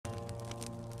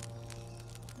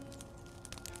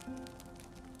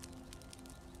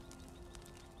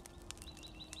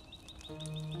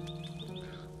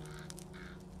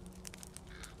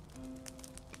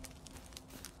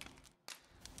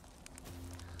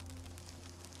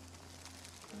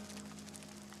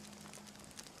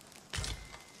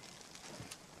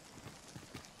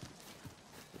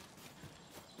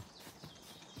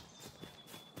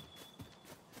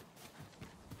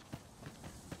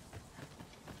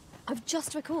I've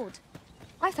just recalled.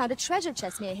 I found a treasure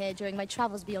chest near here during my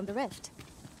travels beyond the rift.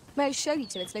 May I show you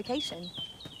to its location?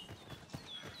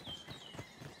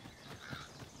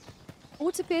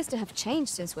 What appears to have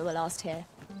changed since we were last here?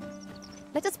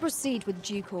 Let us proceed with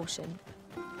due caution.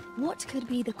 What could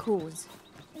be the cause?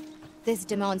 This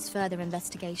demands further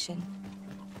investigation.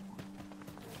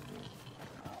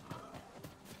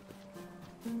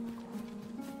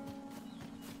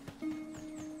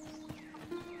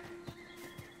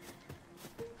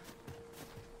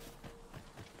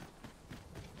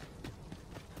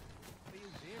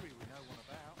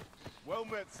 Well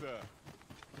met, sir.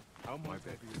 How my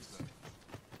baby is, sir.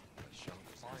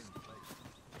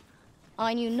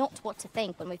 I knew not what to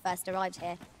think when we first arrived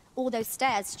here. All those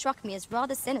stairs struck me as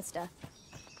rather sinister.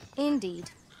 Indeed.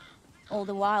 All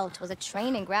the while, 'twas a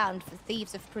training ground for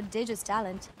thieves of prodigious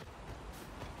talent.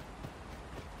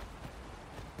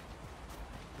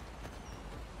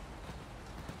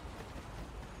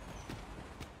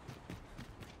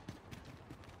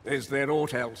 Is there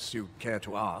aught else you care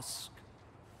to ask?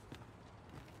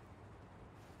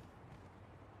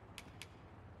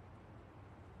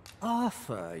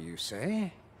 Arthur, you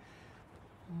say?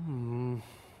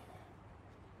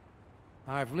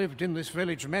 I've lived in this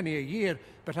village many a year,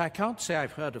 but I can't say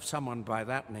I've heard of someone by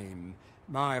that name.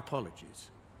 My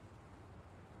apologies.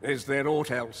 Is there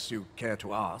aught else you care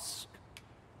to ask?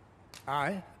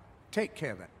 Aye. Take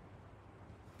care then.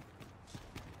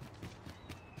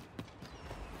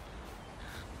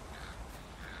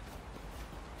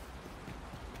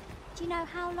 Do you know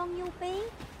how long you'll be?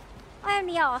 I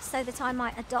only asked so that I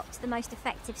might adopt the most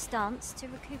effective stance to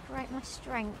recuperate my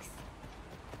strength.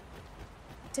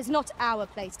 'Tis not our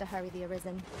place to hurry the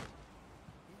Arisen.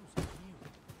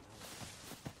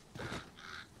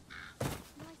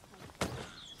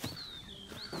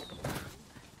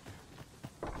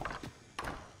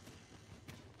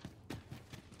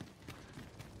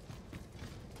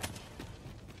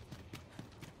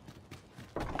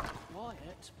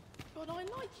 Quiet, but I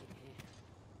like it here.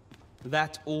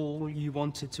 That all you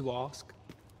wanted to ask?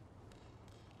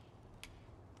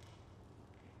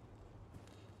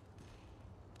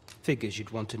 Figures you'd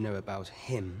want to know about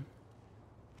him.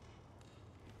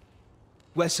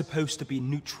 We're supposed to be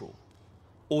neutral.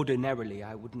 Ordinarily,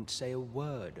 I wouldn't say a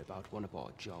word about one of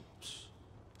our jobs.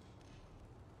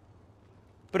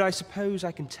 But I suppose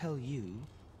I can tell you,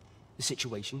 the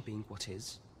situation being what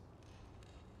is.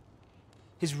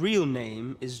 His real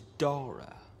name is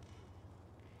Dara.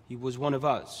 He was one of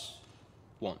us,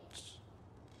 once.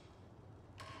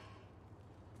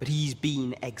 But he's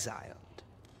been exiled.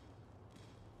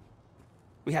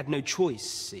 We had no choice,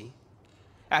 see?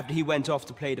 After he went off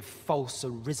to play the false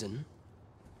Arisen.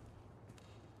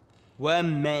 We're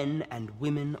men and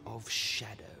women of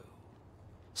shadow.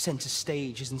 Center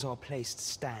stage isn't our place to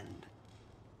stand.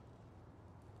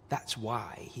 That's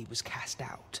why he was cast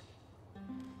out.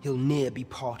 He'll ne'er be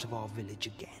part of our village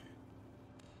again.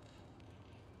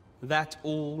 That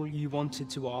all you wanted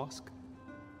to ask?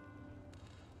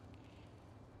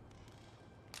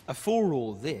 For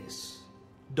all this,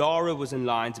 Dara was in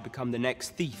line to become the next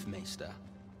thief maester.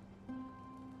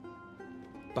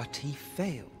 But he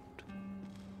failed.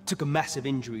 Took a massive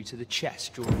injury to the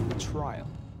chest during the trial.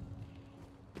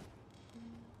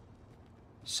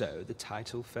 So the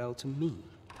title fell to me.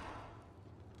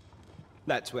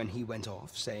 That's when he went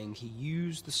off, saying he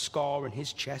used the scar on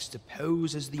his chest to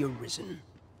pose as the Arisen.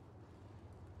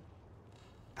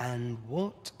 And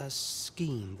what a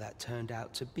scheme that turned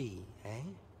out to be, eh?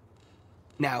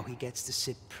 Now he gets to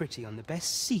sit pretty on the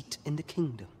best seat in the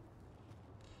kingdom.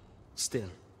 Still,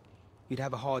 you'd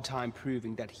have a hard time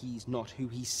proving that he's not who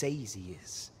he says he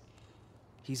is.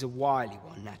 He's a wily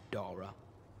one, that Dara.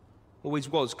 Always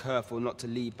was careful not to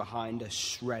leave behind a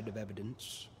shred of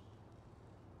evidence.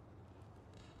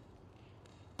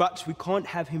 But we can't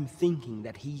have him thinking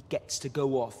that he gets to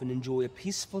go off and enjoy a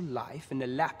peaceful life in the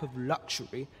lap of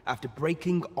luxury after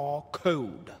breaking our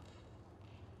code.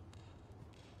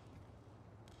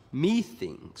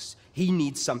 Methinks he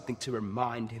needs something to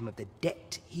remind him of the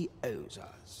debt he owes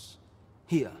us.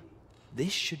 Here,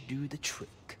 this should do the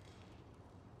trick.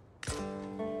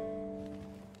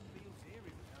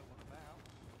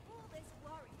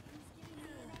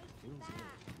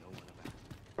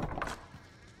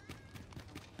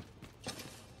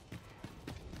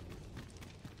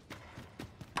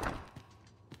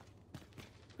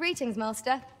 Greetings,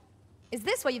 Master. Is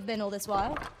this where you've been all this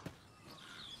while?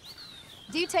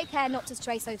 Do take care not to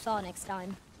stray so far next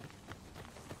time.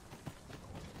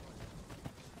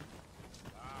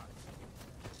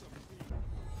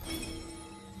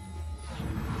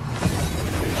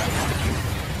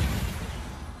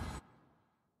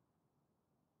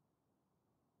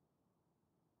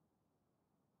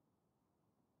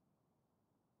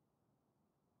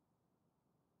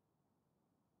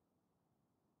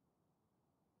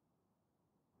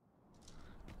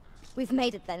 We've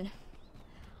made it then.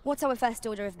 What's our first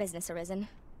order of business, Arisen?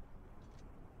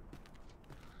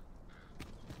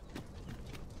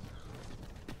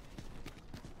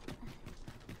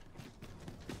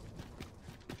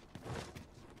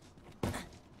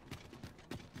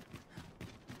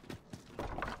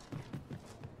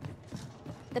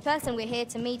 The person we're here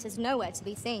to meet is nowhere to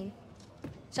be seen.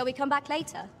 Shall we come back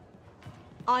later?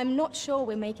 I'm not sure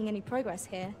we're making any progress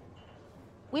here.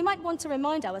 We might want to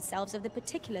remind ourselves of the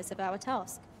particulars of our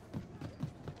task.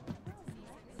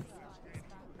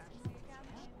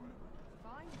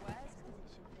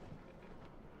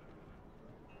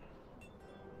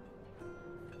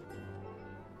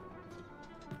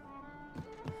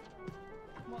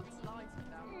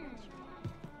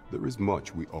 There is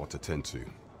much we ought to tend to,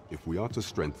 if we are to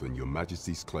strengthen your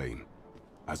Majesty's claim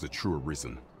as a true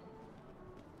Arisen.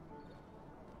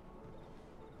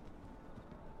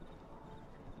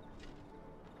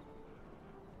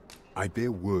 I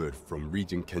bear word from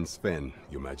Regent Ken Sven,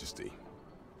 your Majesty.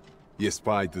 He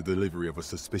espied the delivery of a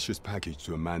suspicious package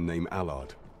to a man named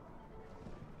Allard.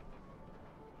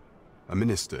 A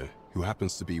minister who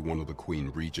happens to be one of the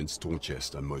Queen Regent's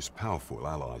staunchest and most powerful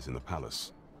allies in the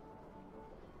palace.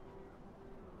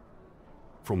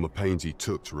 From the pains he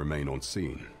took to remain on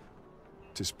scene,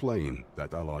 'tis plain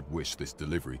that Allard wished this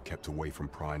delivery kept away from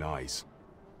prying eyes.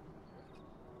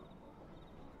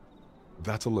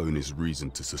 That alone is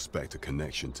reason to suspect a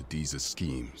connection to Deeza's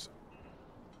schemes.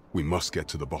 We must get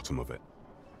to the bottom of it.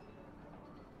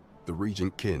 The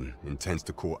Regent Kin intends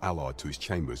to call Allard to his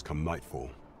chambers come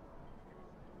nightfall.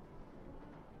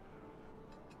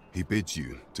 He bids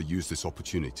you to use this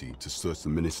opportunity to search the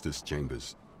minister's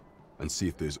chambers and see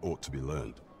if there's aught to be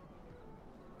learned.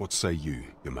 What say you,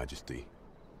 your Majesty?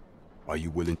 Are you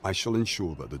willing? I shall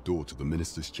ensure that the door to the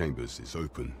minister's chambers is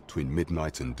open between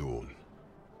midnight and dawn.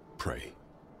 Pray,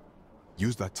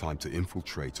 use that time to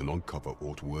infiltrate and uncover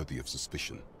aught worthy of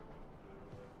suspicion.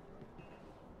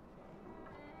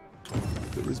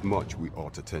 There is much we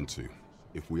ought to tend to,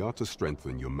 if we are to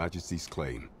strengthen your Majesty's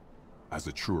claim as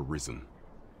a true Arisen.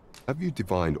 Have you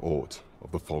divined aught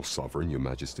of the false sovereign, your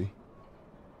Majesty?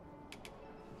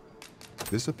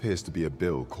 This appears to be a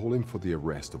bill calling for the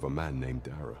arrest of a man named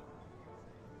Dara.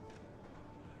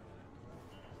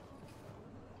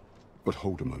 But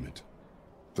hold a moment.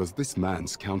 Does this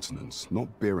man's countenance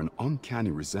not bear an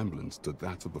uncanny resemblance to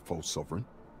that of the false sovereign?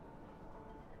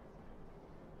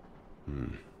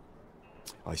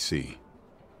 I see.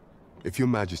 If your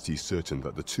Majesty is certain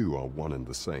that the two are one and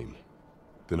the same,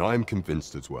 then I am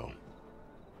convinced as well.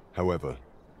 However,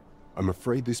 I'm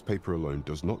afraid this paper alone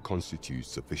does not constitute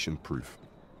sufficient proof.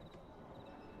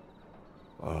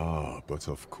 Ah, but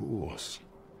of course.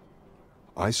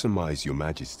 I surmise your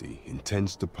Majesty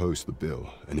intends to post the bill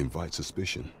and invite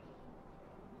suspicion.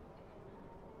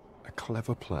 A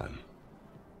clever plan.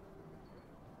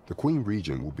 The Queen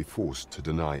Regent will be forced to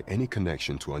deny any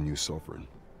connection to our new sovereign,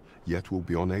 yet will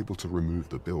be unable to remove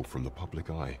the bill from the public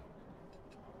eye.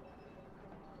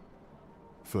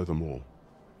 Furthermore,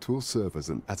 'twill serve as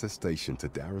an attestation to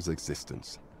Dara's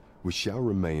existence, which shall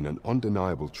remain an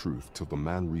undeniable truth till the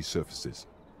man resurfaces.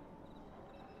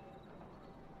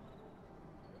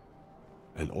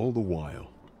 And all the while,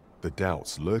 the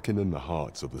doubts lurking in the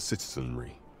hearts of the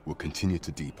citizenry will continue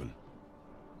to deepen.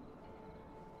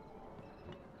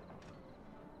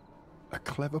 A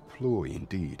clever ploy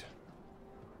indeed.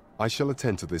 I shall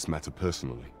attend to this matter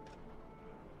personally.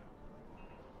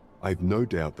 I've no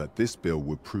doubt that this bill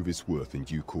will prove its worth in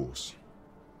due course.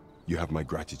 You have my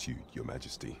gratitude, your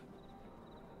Majesty.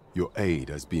 Your aid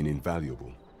has been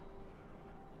invaluable.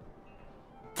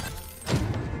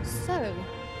 So,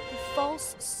 the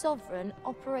false sovereign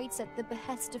operates at the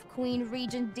behest of Queen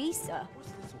Regent Deeza.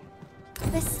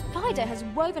 The spider has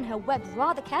woven her web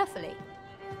rather carefully.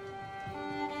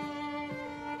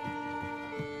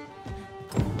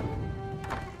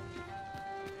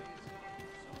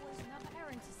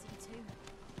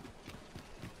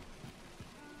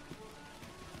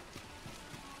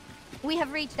 We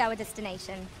have reached our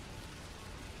destination.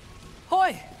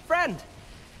 Hoi, friend!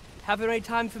 Have any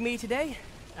time for me today?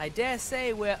 I dare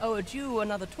say we're overdue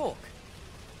another talk.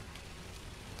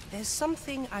 There's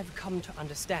something I've come to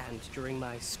understand during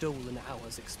my stolen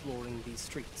hours exploring these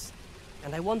streets,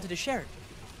 and I wanted to share it with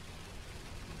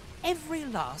you. Every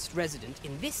last resident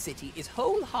in this city is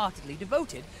wholeheartedly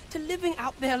devoted to living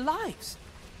out their lives.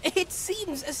 It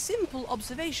seems a simple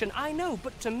observation, I know,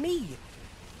 but to me,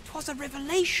 it was a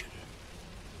revelation.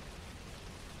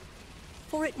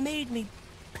 For it made me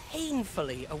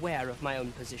painfully aware of my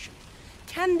own position.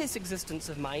 Can this existence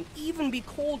of mine even be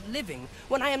called living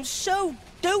when I am so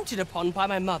doted upon by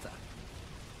my mother?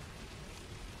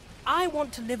 I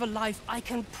want to live a life I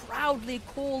can proudly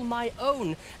call my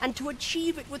own, and to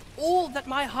achieve it with all that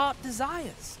my heart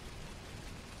desires.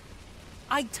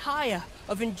 I tire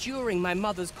of enduring my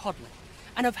mother's coddling,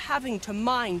 and of having to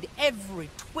mind every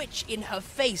twitch in her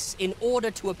face in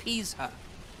order to appease her.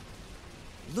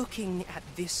 Looking at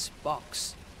this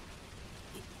box,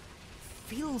 it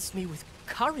fills me with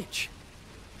courage.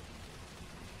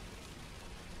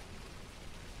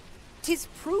 'Tis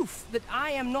proof that I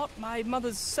am not my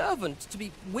mother's servant to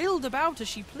be wheeled about as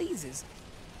she pleases.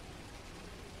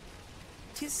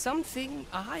 'Tis something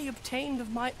I obtained of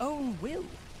my own will.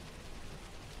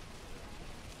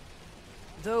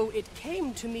 Though it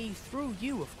came to me through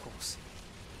you, of course.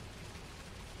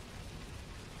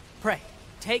 Pray,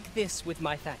 take this with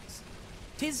my thanks.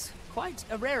 'Tis quite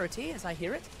a rarity, as I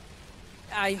hear it.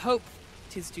 I hope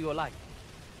 'tis to your liking.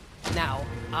 Now,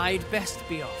 I'd best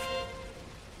be off.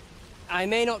 I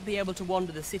may not be able to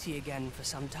wander the city again for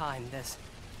some time. There's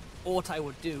aught I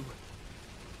would do.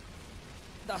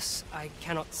 Thus, I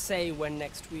cannot say when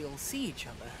next we'll see each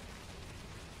other.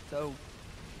 Though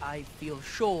I feel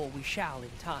sure we shall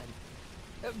in time.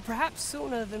 Perhaps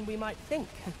sooner than we might think.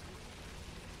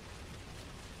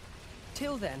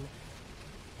 Till then,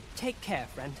 take care,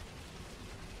 friend.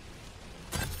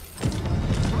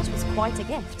 That was quite a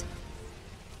gift.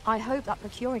 I hope that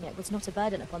procuring it was not a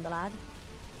burden upon the lad.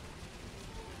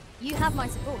 You have my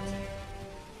support.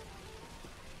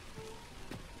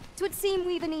 'Twould seem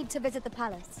we've a need to visit the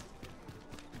palace.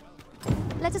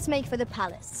 Let us make for the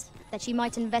palace, that you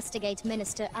might investigate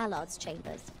Minister Allard's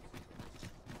chambers.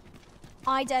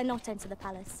 I dare not enter the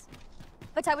palace,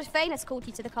 but I would fain escort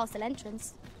you to the castle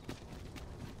entrance.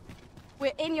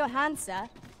 We're in your hands, sir.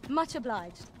 Much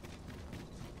obliged.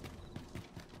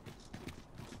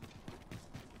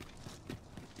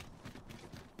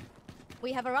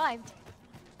 We have arrived.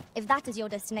 If that is your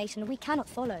destination, we cannot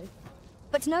follow.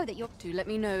 But know that you're... Do let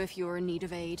me know if you're in need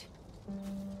of aid.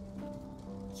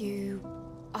 You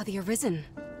are the Arisen,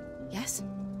 yes?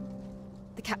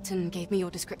 The captain gave me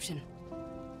your description.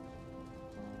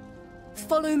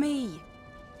 Follow me!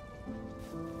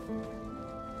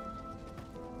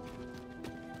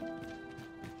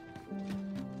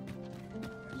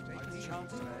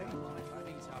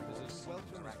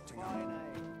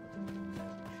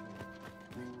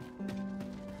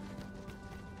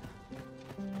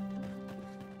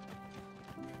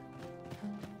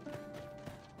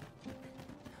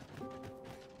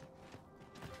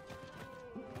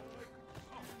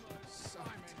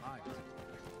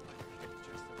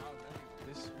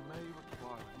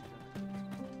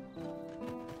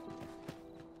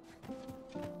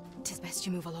 Tis best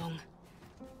you move along.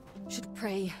 Should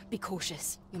pray, be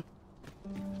cautious.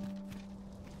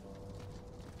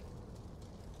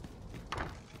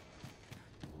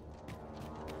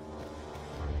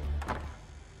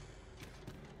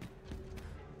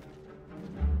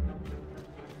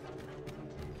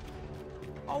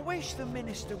 I wish the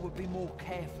minister would be more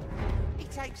careful. He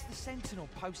takes the sentinel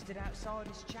posted outside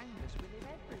his chambers with him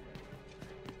everywhere.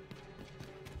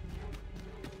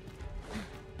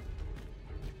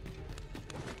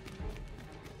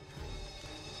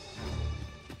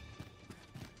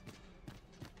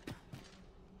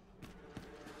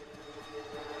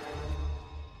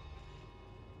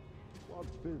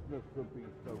 What business could be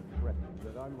so threatened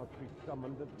that I must be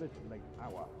summoned at this late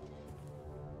hour?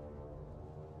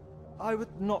 I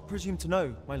would not presume to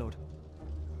know, my lord.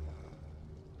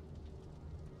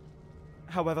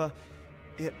 However,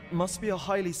 it must be a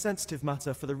highly sensitive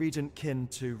matter for the Regent Kin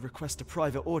to request a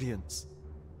private audience.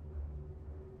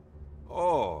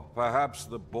 Oh, perhaps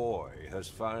the boy has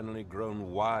finally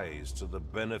grown wise to the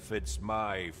benefits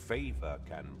my favor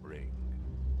can bring.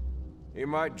 He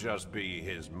might just be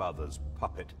his mother's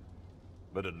puppet,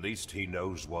 but at least he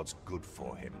knows what's good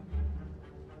for him.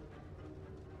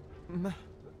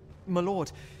 My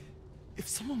lord, if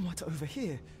someone were to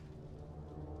overhear...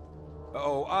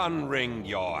 Oh, unwring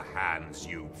your hands,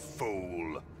 you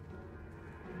fool!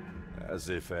 As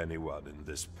if anyone in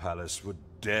this palace would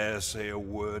dare say a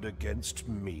word against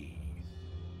me.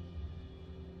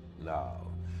 Now,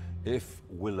 if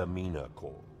Wilhelmina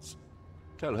calls,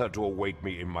 Tell her to await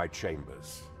me in my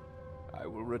chambers. I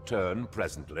will return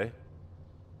presently.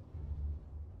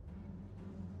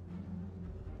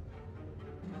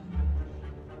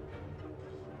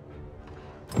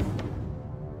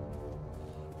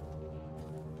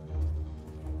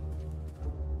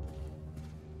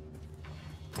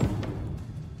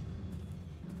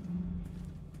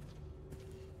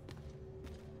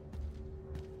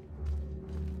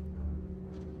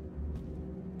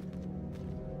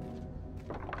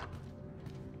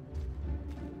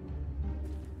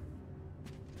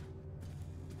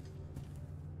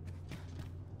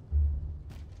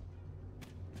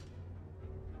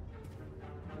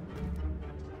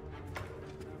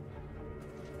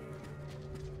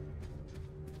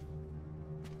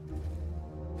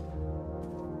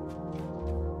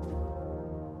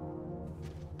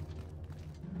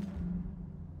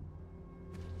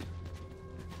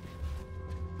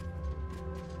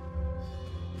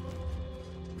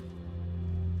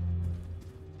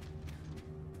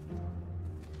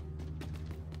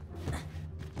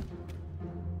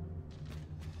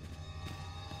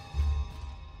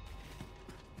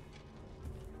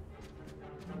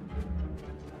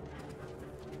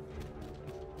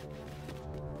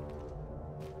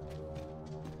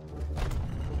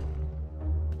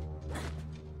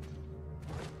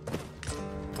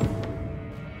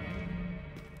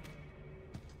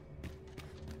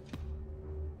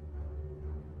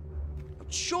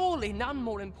 Surely none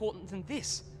more important than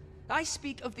this. I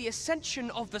speak of the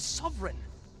ascension of the Sovereign.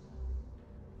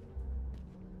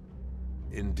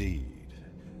 Indeed.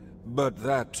 But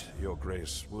that, Your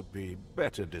Grace, would be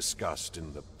better discussed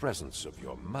in the presence of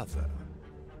your mother.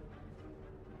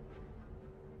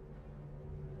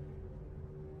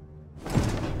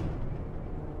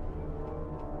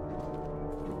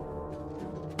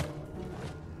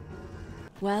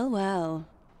 Well, well.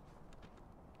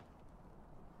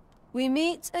 We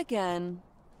meet again.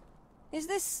 Is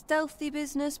this stealthy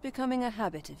business becoming a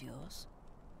habit of yours?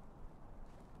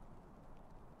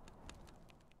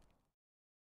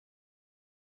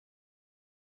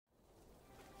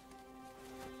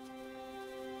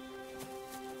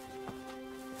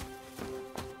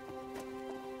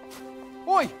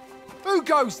 Oi! Who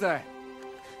goes there?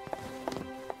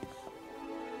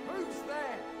 Who's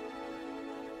there?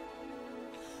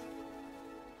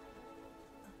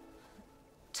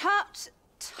 Tut,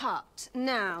 tut.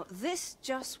 Now, this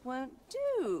just won't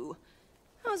do.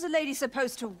 How's a lady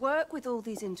supposed to work with all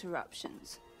these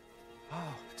interruptions?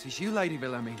 Oh, 'tis you, Lady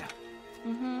Wilhelmina.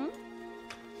 Mm-hmm.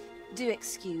 Do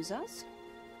excuse us.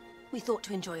 We thought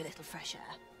to enjoy a little fresh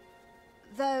air.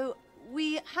 Though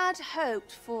we had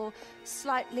hoped for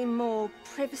slightly more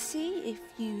privacy, if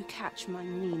you catch my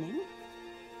meaning.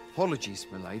 Apologies,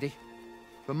 my lady.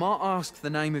 But might I ask the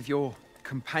name of your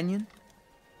companion?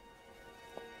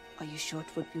 Are you sure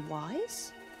it would be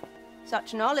wise?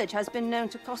 Such knowledge has been known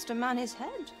to cost a man his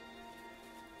head.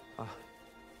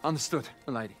 Understood,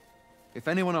 my lady. If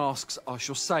anyone asks, I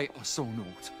shall say I saw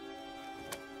naught.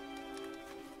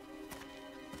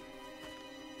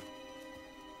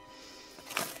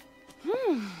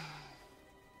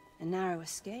 A narrow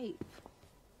escape.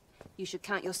 You should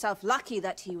count yourself lucky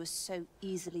that he was so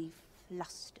easily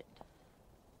flustered.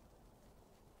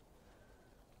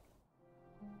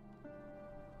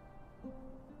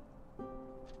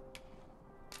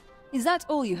 Is that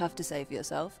all you have to say for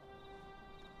yourself?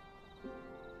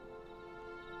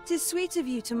 'Tis sweet of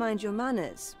you to mind your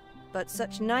manners, but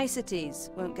such niceties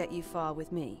won't get you far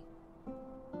with me.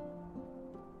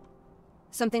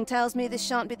 Something tells me this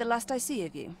shan't be the last I see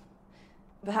of you.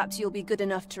 Perhaps you'll be good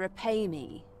enough to repay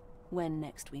me when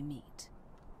next we meet.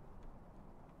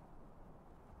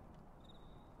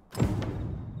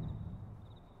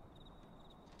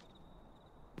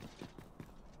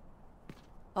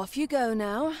 Off you go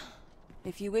now.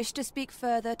 If you wish to speak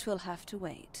further, 'twill have to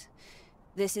wait.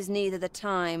 This is neither the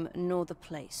time nor the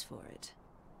place for it.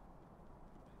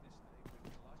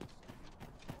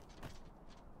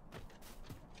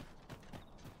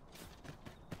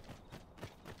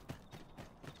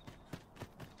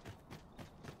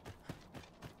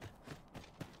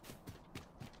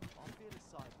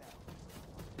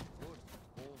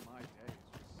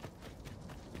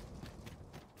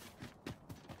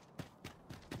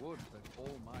 Would that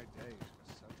all my days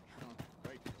were so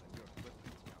countergrateful in your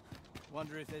equipment.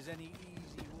 Wonder if there's any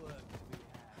easy work to be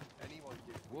had. Anyone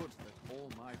would that all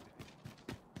my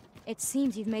days. It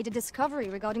seems you've made a discovery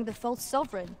regarding the false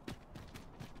sovereign.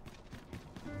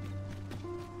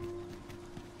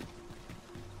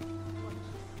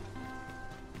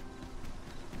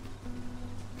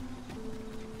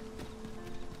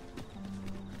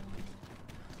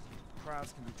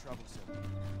 crowds can be troublesome.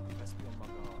 Best be on my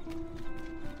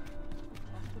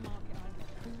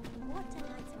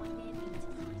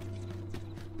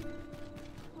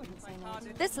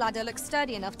guard. This ladder looks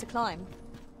sturdy enough to climb.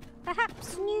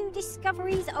 Perhaps new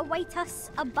discoveries await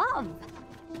us above.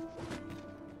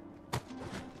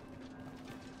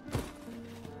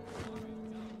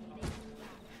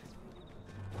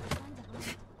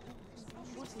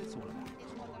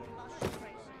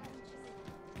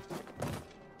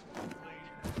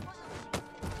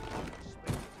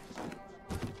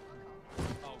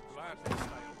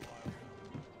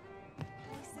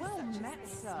 Well met,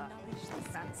 sir.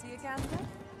 Fancy a gander?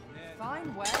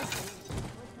 Fine wares.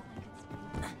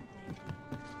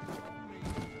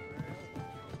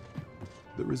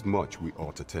 There is much we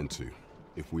ought to tend to,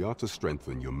 if we are to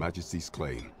strengthen your Majesty's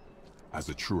claim as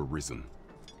a true Arisen.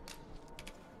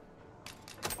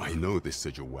 I know this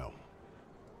sigil well.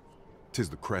 'Tis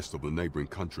the crest of the neighboring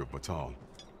country of Batal,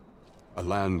 a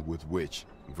land with which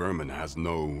Vermin has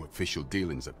no official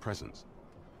dealings at present.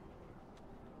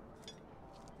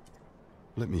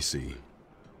 Let me see.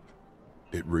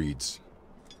 It reads,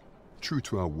 "True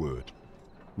to our word,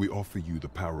 we offer you the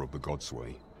power of the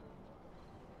Godsway.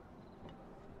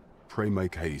 Pray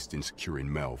make haste in securing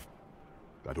Melv,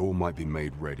 that all might be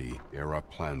made ready ere our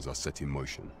plans are set in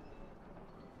motion."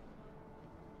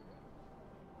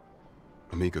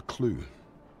 A meager clue,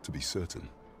 to be certain.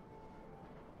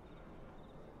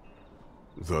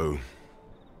 Though,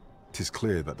 'tis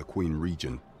clear that the Queen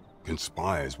Regent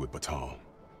conspires with Batal.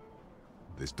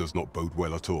 This does not bode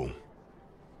well at all.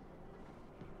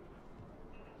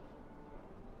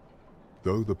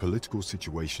 Though the political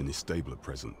situation is stable at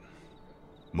present,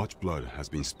 much blood has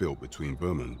been spilled between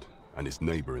Vermund and its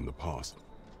neighbor in the past.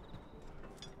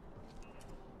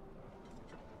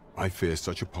 I fear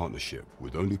such a partnership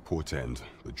would only portend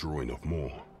the drawing of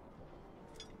more.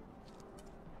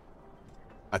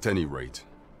 At any rate,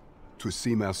 'twould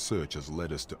seem our search has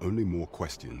led us to only more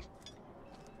questions.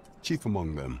 Chief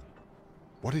among them,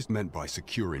 what is meant by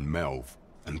securing Melv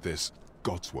and this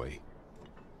Godsway?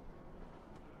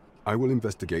 I will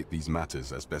investigate these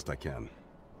matters as best I can.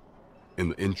 In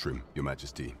the interim, Your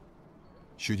Majesty,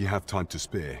 should you have time to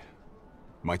spare,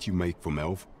 might you make for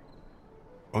Melv?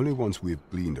 Only once we have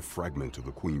gleaned a fragment of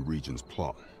the Queen Regent's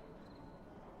plot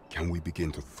can we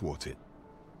begin to thwart it.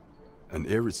 And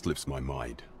ere it slips my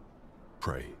mind,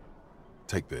 pray,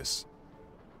 take this.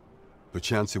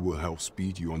 Perchance it will help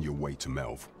speed you on your way to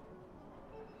Melv.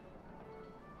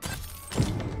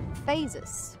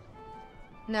 Phases.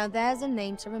 Now there's a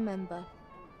name to remember.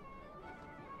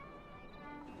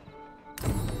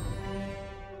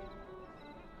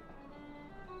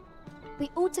 We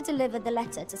ought to deliver the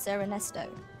letter to Sir Ernesto.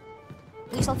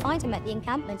 We shall find him at the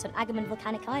encampment on Agamemnon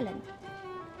Volcanic Island.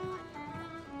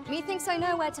 Methinks I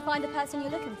know where to find the person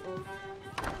you're looking for.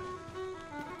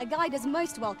 A guide is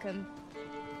most welcome.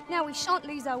 Now we shan't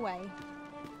lose our way.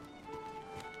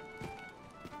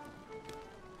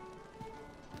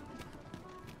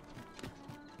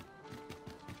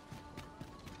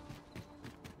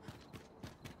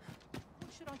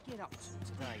 What should I get up to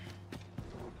today?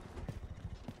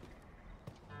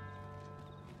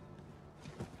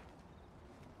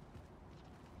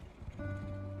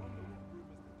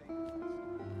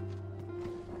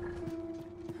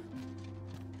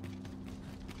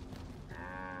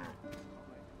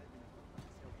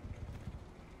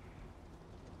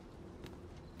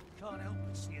 Can't help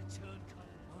but see a turn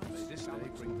coming. This day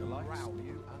bring the lights.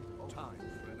 Time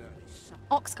for an early.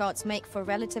 Ox carts make for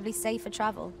relatively safer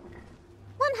travel.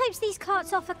 One hopes these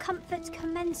carts offer comfort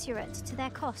commensurate to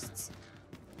their costs.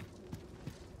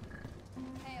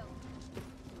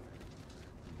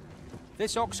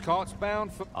 This ox cart's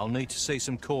bound for... I'll need to see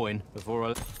some coin before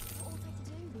I... It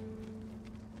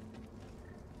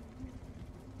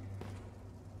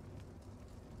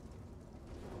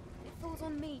falls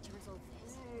on me to resolve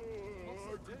this.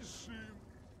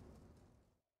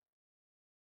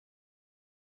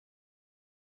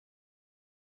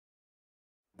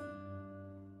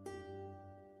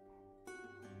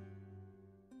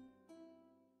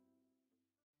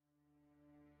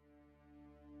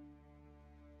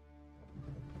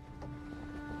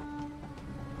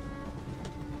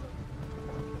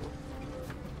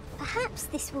 Perhaps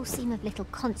this will seem of little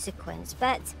consequence,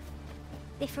 but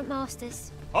different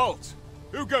masters. Halt!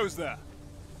 Who goes there?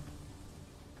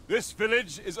 This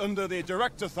village is under the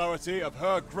direct authority of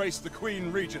Her Grace the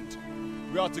Queen Regent.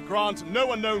 We are to grant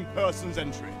no unknown persons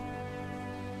entry.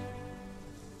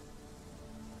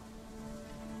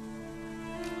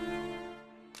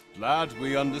 Glad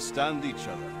we understand each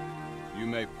other. You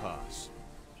may pass.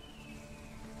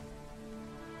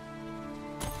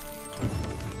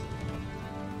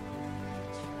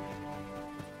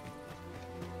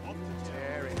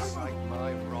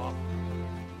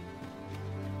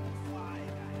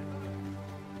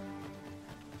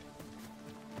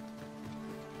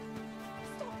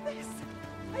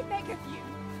 beg of you.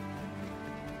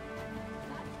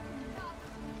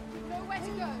 Nowhere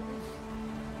to go.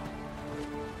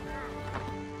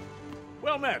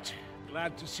 Well met.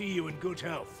 Glad to see you in good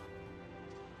health.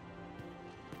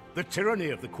 The tyranny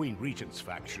of the Queen Regent's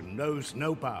faction knows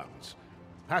no bounds.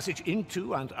 Passage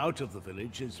into and out of the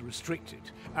village is restricted,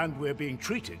 and we're being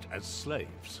treated as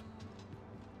slaves.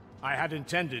 I had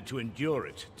intended to endure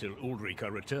it till Ulrika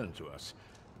returned to us,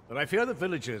 but I fear the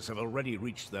villagers have already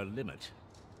reached their limit.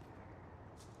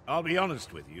 I'll be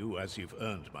honest with you, as you've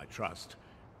earned my trust.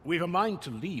 We've a mind to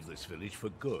leave this village for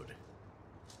good.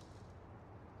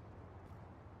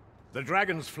 The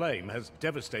Dragon's Flame has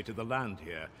devastated the land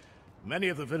here. Many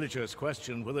of the villagers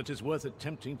question whether it is worth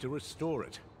attempting to restore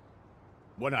it.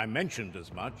 When I mentioned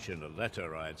as much in a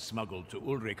letter I had smuggled to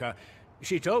Ulrika,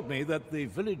 she told me that the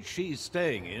village she's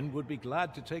staying in would be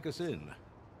glad to take us in.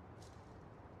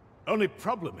 Only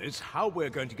problem is how we're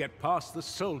going to get past the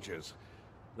soldiers.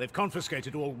 They've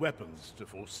confiscated all weapons to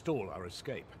forestall our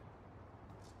escape.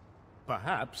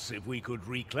 Perhaps if we could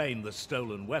reclaim the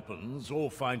stolen weapons, or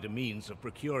find a means of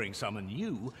procuring some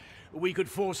anew, we could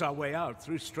force our way out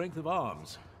through strength of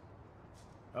arms.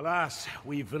 Alas,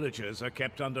 we villagers are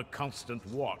kept under constant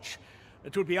watch.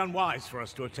 It would be unwise for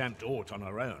us to attempt aught on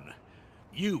our own.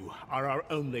 You are our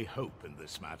only hope in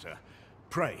this matter.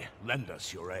 Pray, lend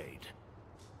us your aid.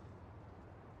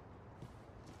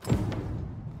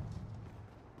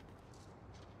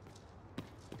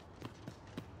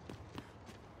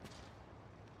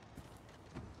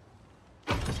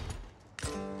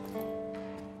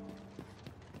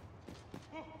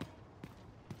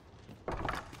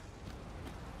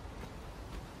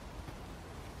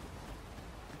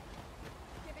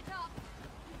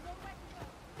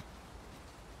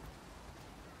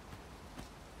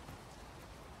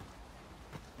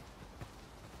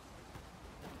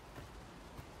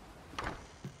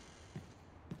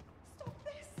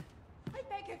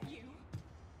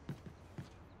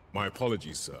 My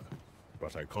apologies, sir,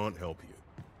 but I can't help you.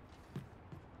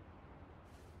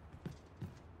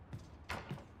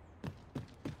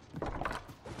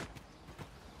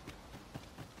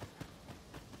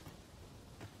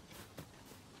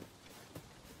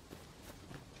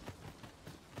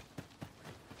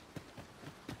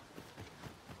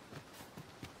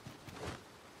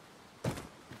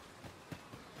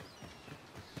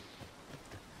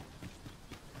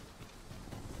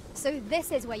 So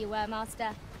this is where you were, Master.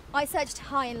 I searched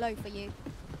high and low for you.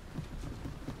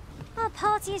 Our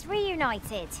party is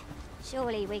reunited.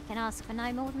 Surely we can ask for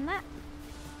no more than that.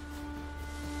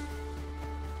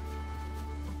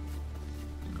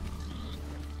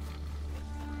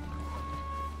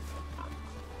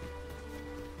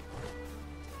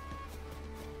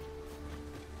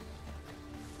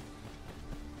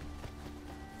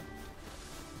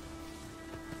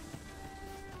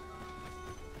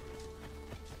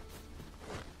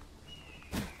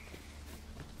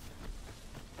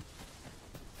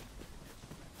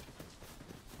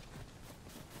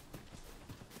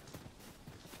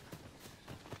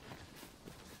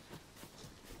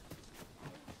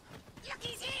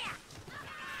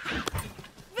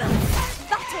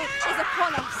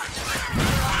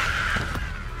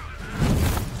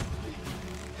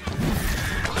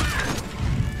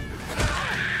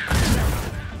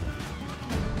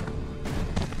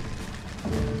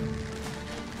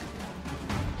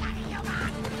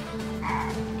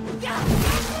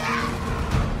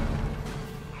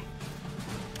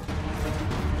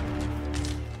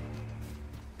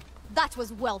 That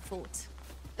was well fought.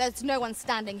 There's no one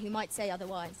standing who might say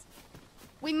otherwise.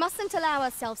 We mustn't allow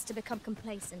ourselves to become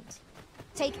complacent.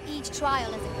 Take each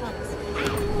trial as it comes.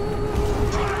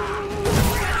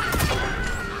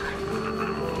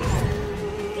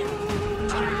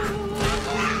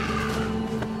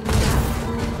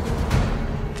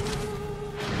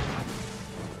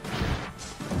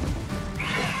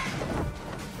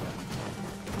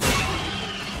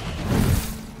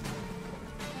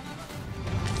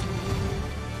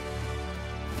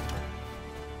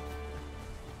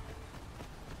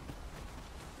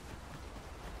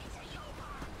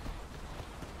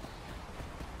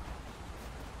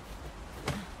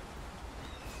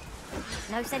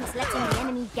 No sense letting the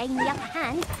enemy gain the upper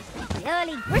hand. The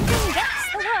early griffin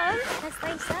gets the worm, as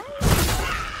they say.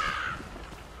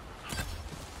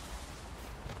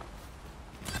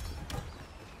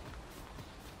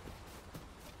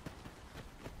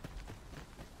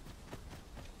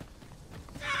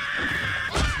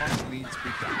 Must needs be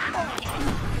done.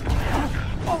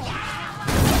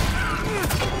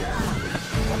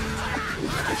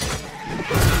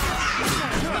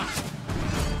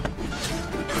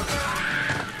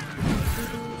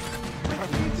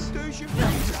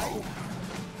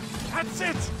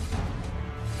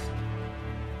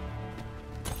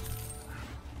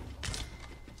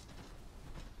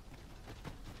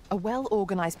 A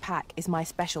well-organized pack is my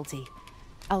specialty.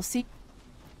 I'll see...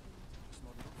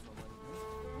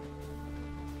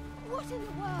 What in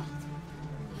the world?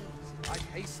 I'd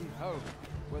hasten home,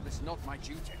 were this not my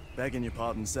duty. Begging your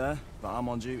pardon, sir, but I'm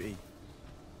on duty.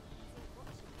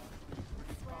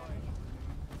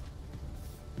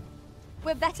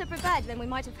 We're better prepared than we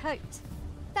might have hoped.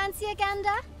 Fancy a gander?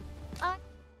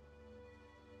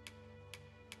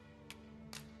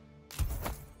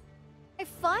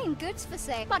 Fine goods for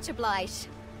sale. Much obliged.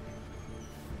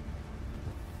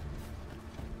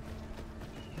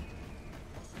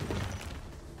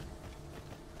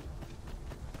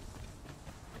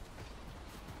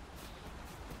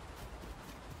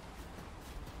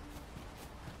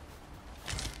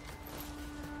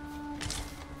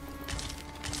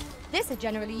 This is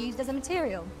generally used as a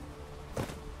material.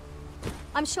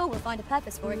 I'm sure we'll find a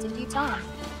purpose for it in due time.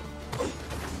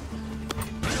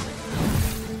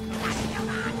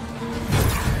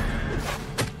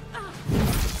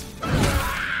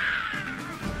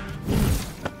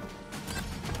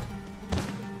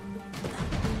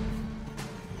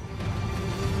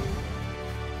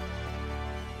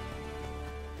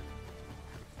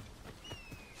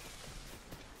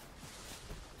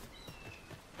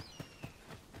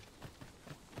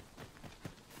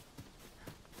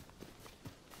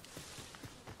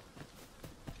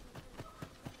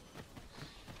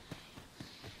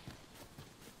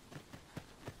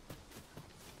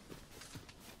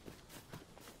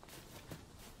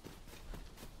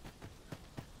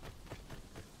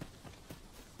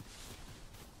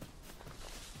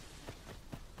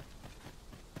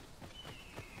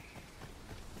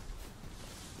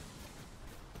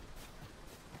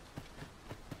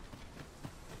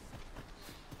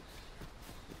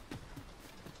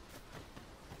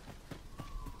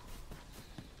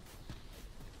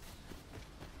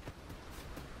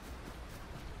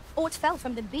 Aught fell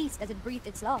from the beast as it breathed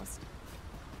its last.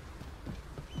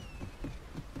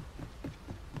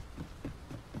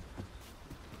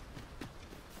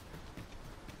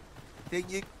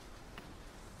 Think you...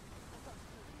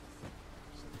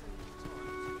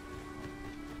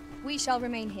 We shall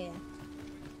remain here.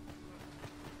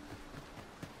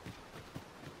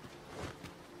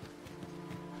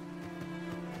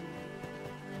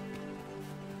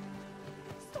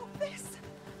 Stop this!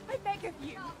 I beg of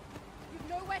you! You've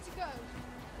nowhere to go.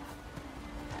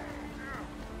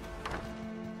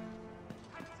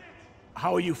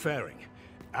 How are you faring?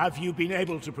 Have you been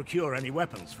able to procure any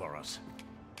weapons for us?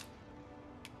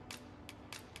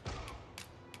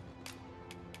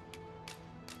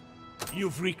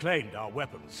 You've reclaimed our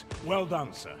weapons. Well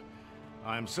done, sir.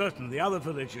 I am certain the other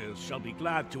villagers shall be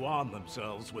glad to arm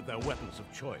themselves with their weapons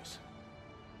of choice.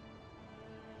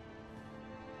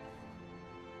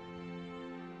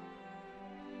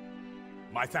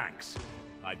 My thanks.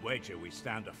 I'd wager we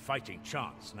stand a fighting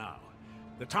chance now.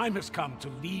 The time has come to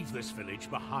leave this village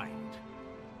behind.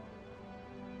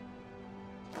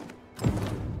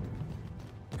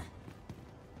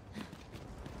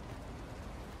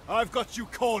 I've got you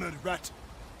cornered, rat!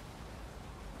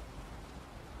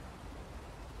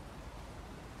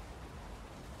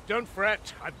 Don't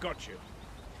fret, I've got you.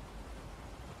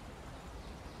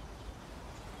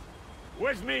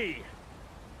 With me!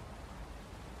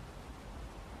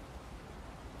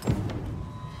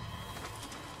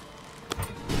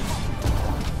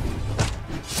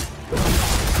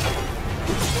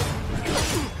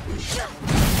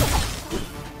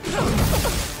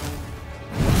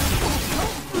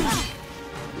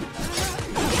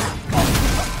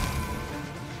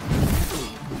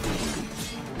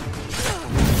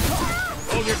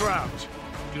 Hold your ground.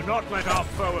 Do not let our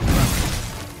foe approach.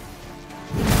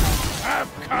 Have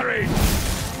courage!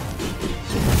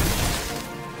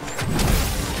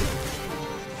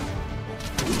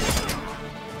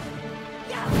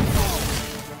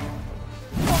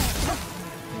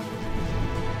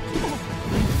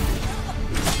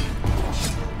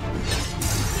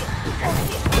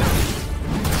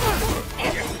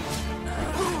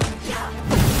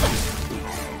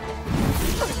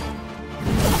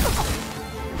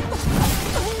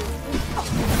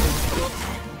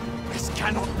 This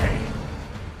cannot be.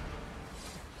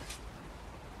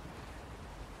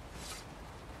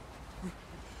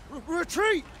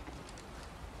 Retreat!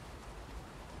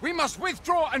 We must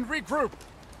withdraw and regroup.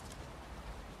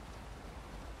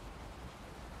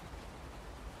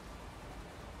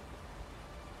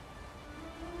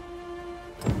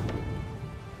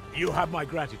 You have my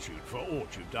gratitude for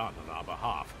aught you've done on our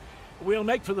behalf. We'll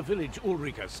make for the village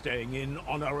Ulrika staying in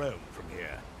on our own from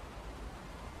here.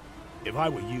 If I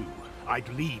were you, I'd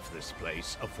leave this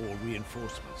place afore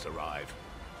reinforcements arrive.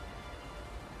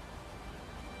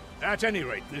 At any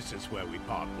rate, this is where we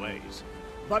part ways.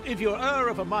 But if you're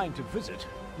of a mind to visit,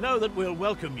 know that we'll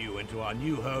welcome you into our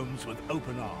new homes with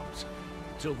open arms.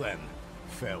 Till then,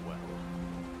 farewell.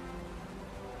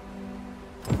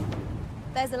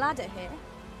 There's a ladder here.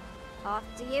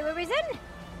 After you, Arisen.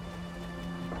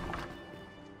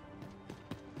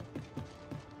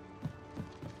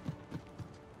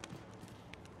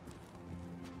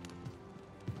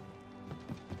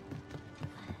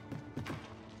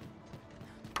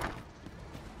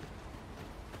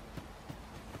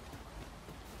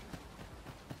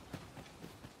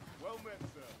 Well met,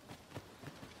 sir.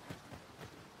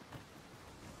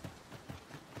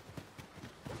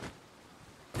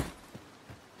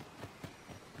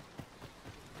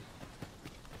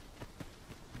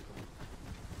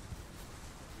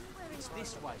 It's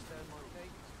this way.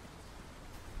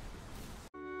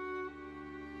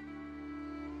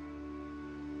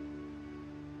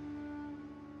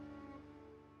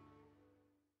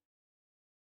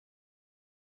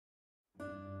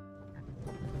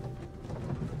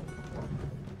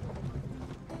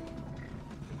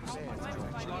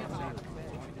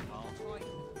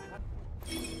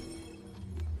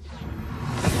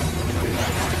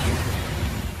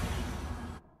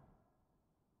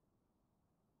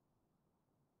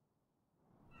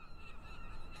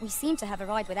 We seem to have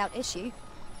arrived without issue.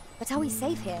 But are we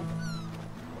safe here?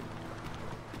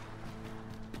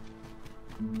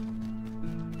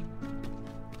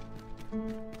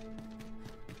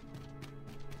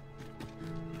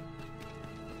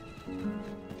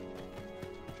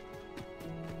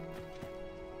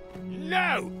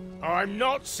 No! I'm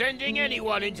not sending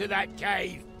anyone into that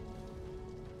cave!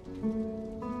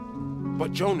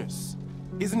 But Jonas,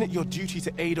 isn't it your duty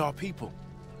to aid our people?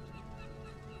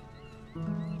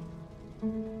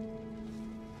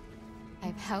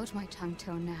 I've held my tongue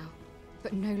till now,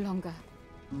 but no longer.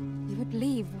 You would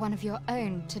leave one of your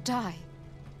own to die.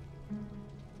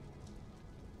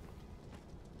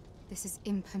 This is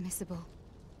impermissible.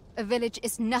 A village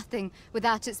is nothing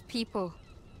without its people.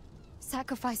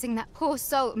 Sacrificing that poor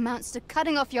soul amounts to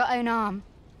cutting off your own arm.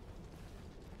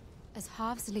 As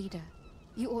Harv's leader,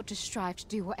 you ought to strive to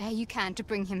do whatever you can to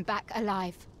bring him back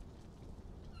alive.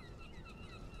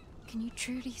 Can you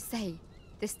truly say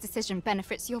this decision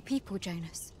benefits your people,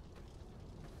 Jonas?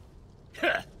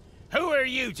 Who are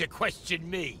you to question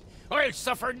me? I'll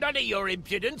suffer none of your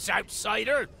impudence,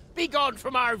 outsider! Be gone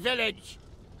from our village!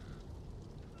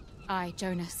 I,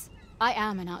 Jonas, I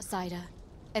am an outsider,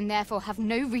 and therefore have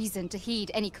no reason to heed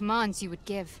any commands you would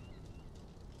give.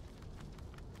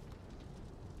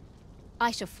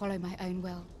 I shall follow my own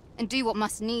will, and do what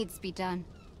must needs be done.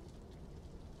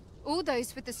 All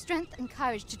those with the strength and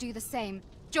courage to do the same,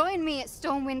 join me at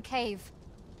Stormwind Cave.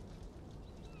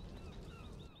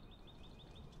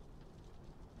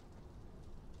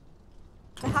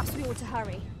 Perhaps we ought to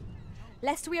hurry,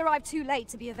 lest we arrive too late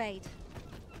to be evade.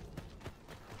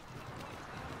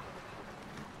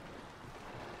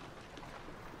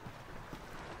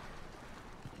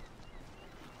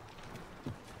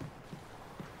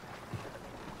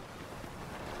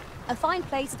 A fine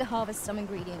place to harvest some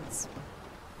ingredients.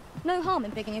 No harm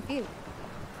in picking a few.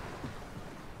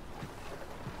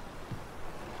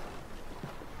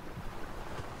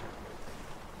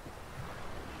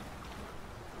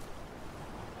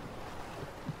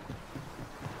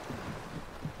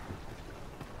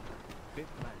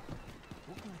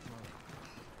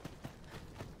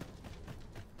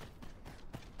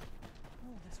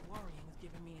 All this worrying is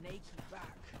giving me an achy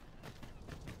back.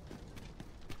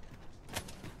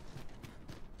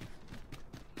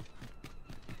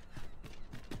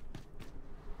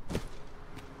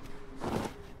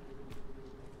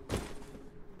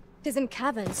 Tis in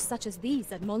caverns such as these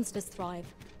that monsters thrive.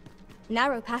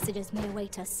 Narrow passages may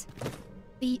await us.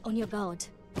 Be on your guard.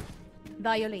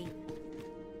 By your leave.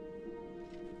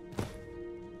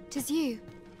 'Tis you.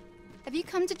 Have you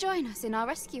come to join us in our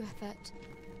rescue effort?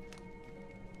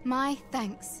 My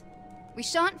thanks. We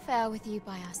shan't fail with you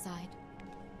by our side.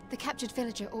 The captured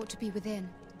villager ought to be within.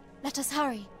 Let us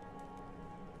hurry.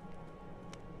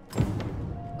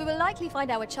 We will likely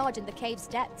find our charge in the cave's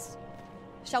depths.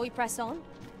 Shall we press on?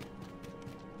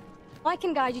 I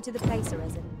can guide you to the place,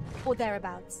 Arisen, or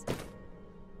thereabouts.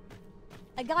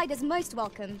 A guide is most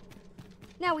welcome.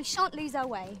 Now we shan't lose our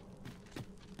way.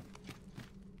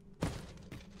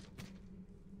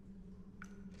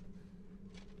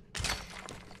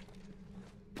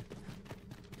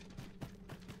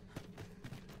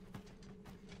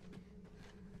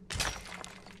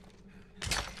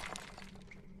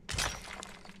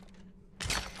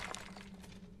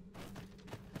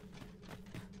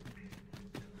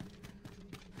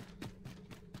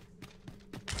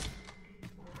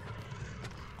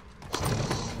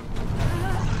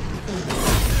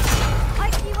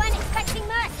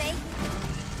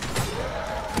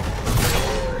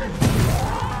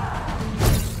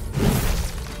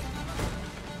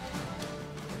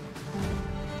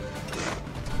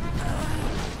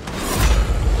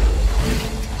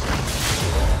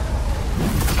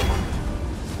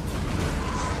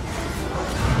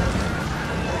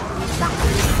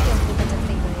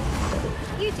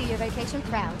 vocation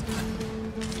proud.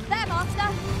 There,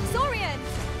 Master! Saurian!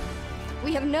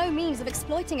 We have no means of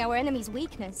exploiting our enemy's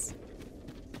weakness.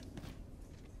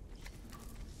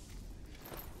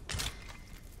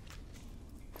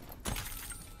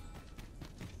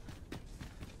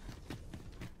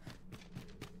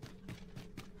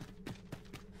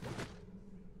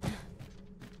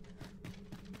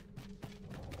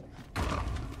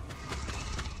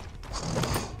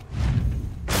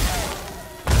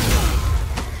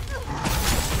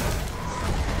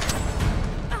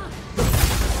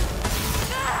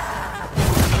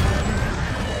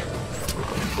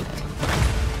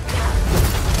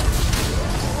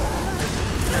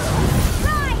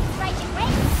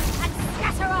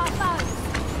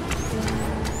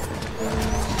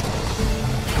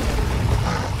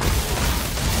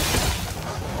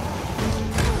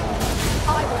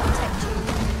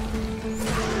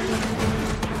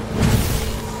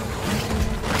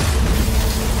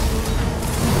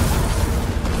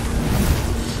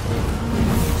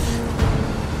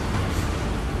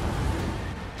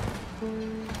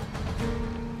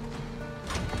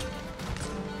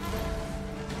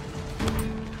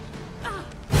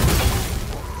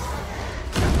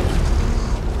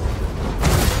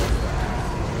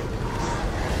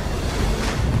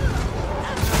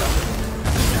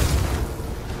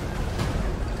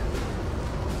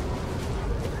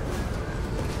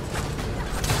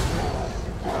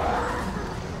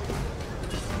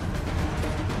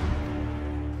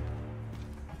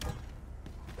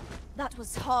 That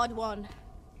was hard won.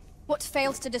 What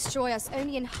fails to destroy us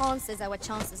only enhances our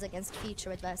chances against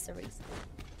future adversaries.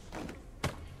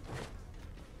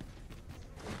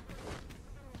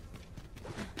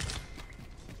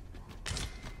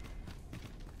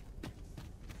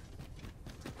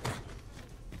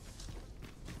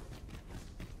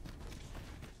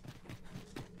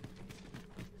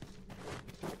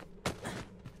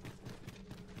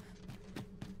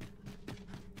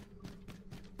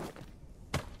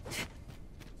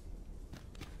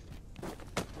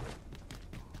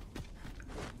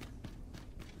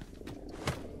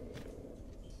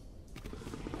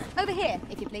 Over here,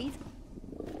 if you please.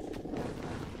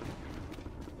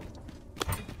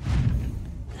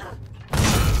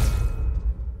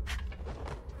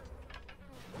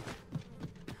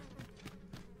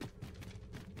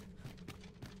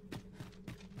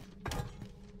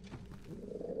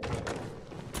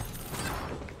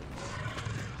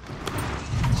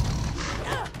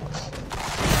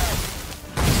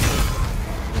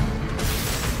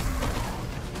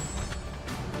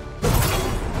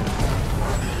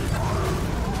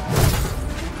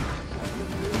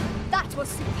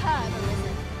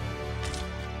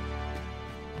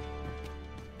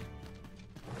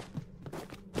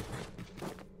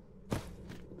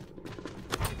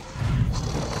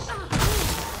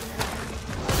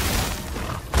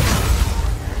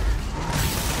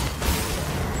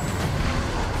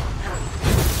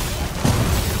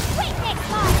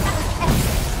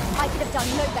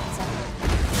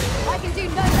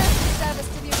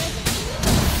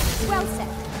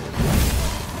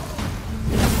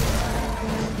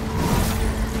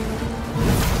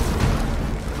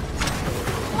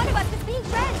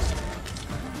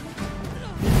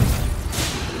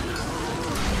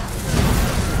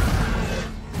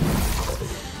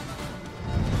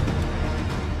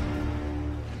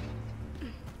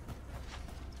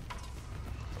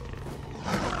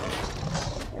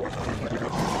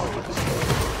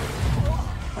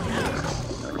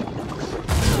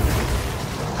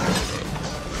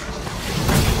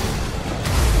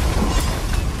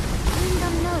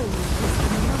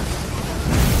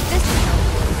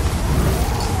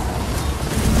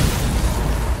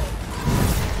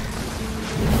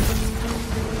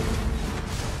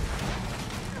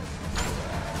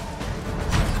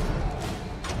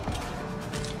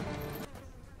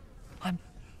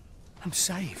 I'm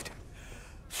saved.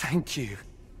 Thank you.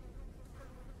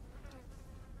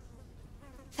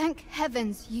 Thank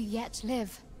heavens you yet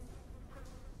live.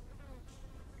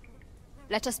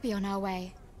 Let us be on our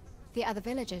way. The other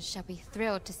villagers shall be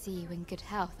thrilled to see you in good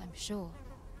health, I'm sure.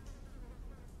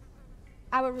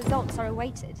 Our results are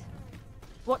awaited.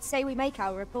 What say we make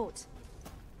our report?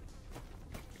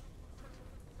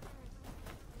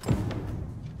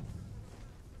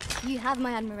 You have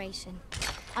my admiration.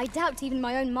 I doubt even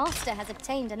my own master has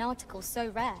obtained an article so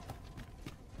rare.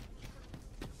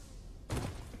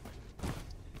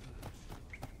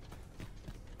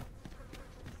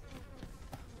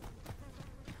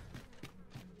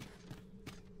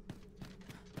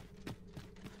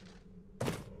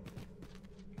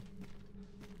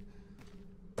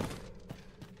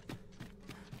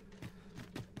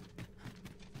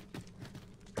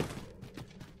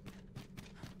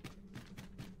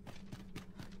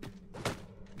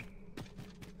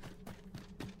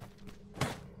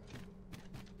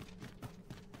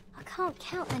 can't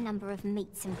count the number of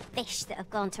meats and fish that have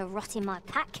gone to rot in my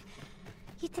pack.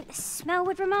 You'd think the smell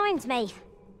would remind me.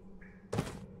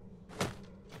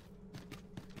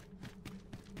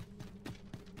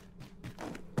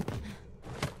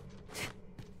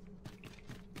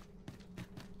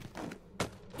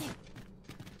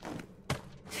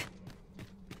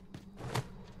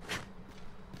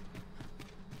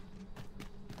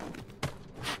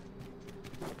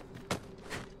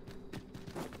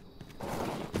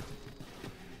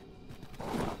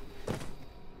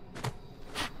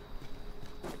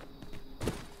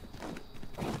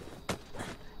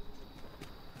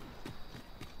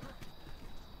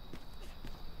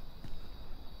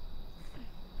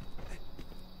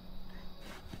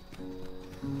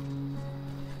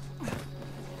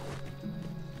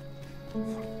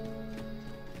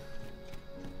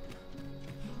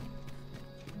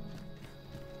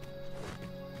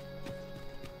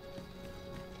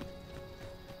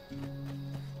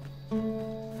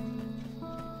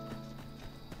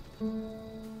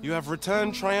 You have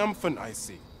returned triumphant, I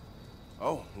see.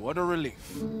 Oh, what a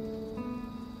relief.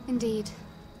 Indeed.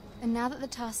 And now that the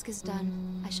task is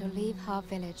done, I shall leave Harv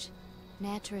village,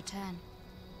 ne'er to return.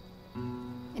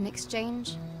 In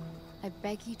exchange, I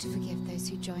beg you to forgive those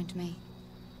who joined me.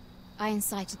 I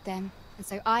incited them, and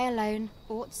so I alone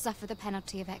ought to suffer the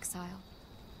penalty of exile.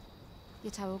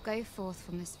 Yet I will go forth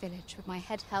from this village with my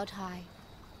head held high,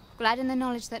 glad in the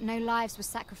knowledge that no lives were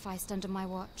sacrificed under my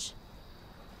watch.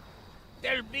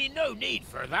 There'll be no need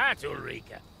for that,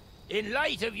 Ulrika. In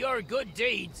light of your good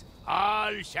deeds,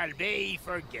 all shall be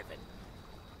forgiven.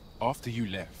 After you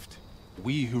left,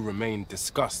 we who remained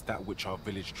discussed that which our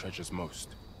village treasures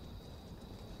most.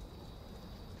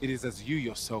 It is as you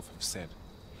yourself have said,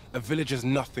 a village is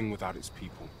nothing without its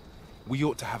people. We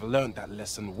ought to have learnt that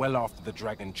lesson well after the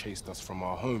dragon chased us from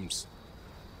our homes.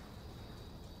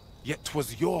 Yet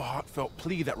 'twas your heartfelt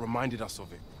plea that reminded us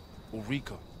of it.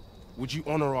 Ulrika, would you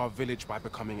honor our village by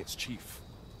becoming its chief?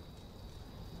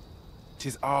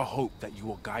 'Tis our hope that you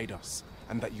will guide us,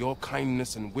 and that your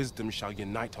kindness and wisdom shall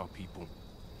unite our people,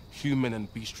 human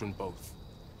and bestian both.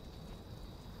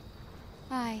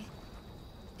 Aye,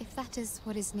 if that is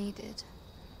what is needed,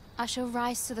 I shall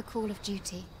rise to the call of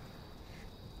duty.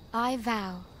 I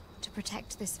vow to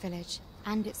protect this village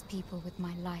and its people with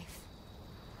my life.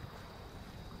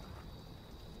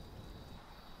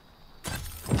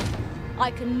 I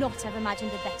could not have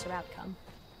imagined a better outcome.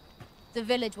 The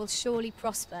village will surely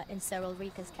prosper in Sir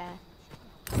Ulrika's care.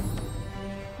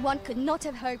 One could not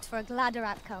have hoped for a gladder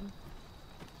outcome.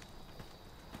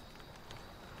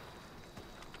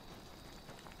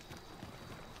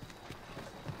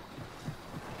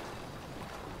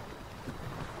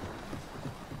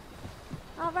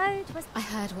 Our road was... I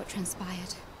heard what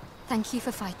transpired. Thank you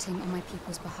for fighting on my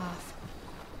people's behalf.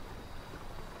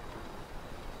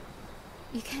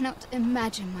 You cannot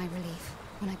imagine my relief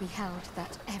when I beheld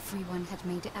that everyone had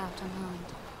made it out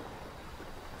unharmed.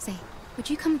 Say, would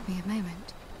you come with me a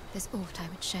moment? There's aught I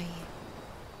would show you.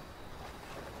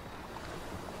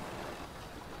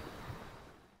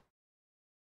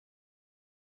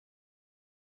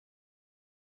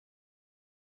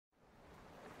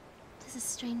 Tis a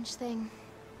strange thing.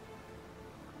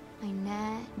 I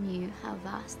ne'er knew how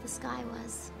vast the sky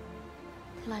was,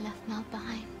 till I left Mel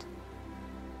behind.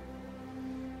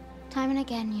 Time and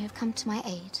again you have come to my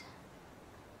aid.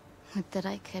 Would that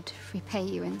I could repay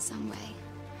you in some way.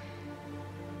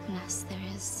 Alas, there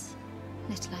is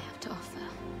little I have to offer.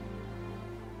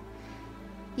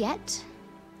 Yet,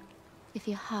 if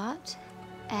your heart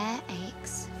e'er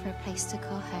aches for a place to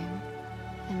call home,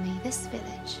 then may this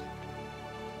village...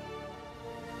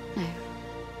 No,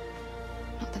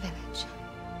 not the village.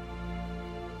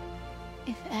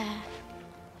 If e'er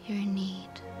you're in need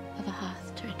of a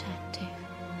hearth to return to,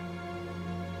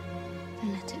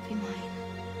 then let it be mine.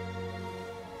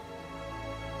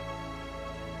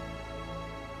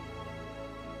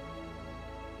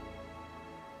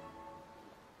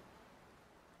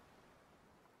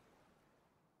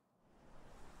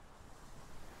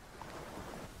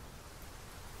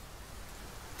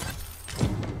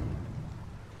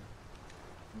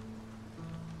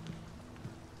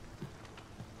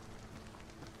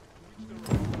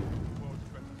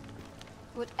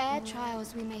 Whate'er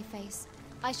trials we may face,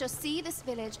 I shall see this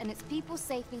village and its people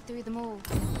safely through them all.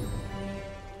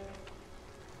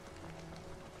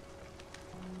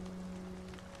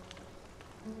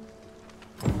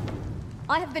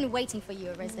 I have been waiting for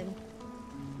you, Arisen.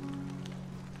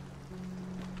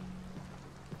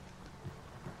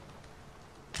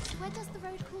 Where does the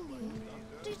road call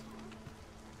you?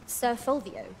 Sir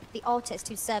Fulvio, the artist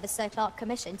whose service Sir Clark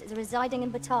commissioned, is residing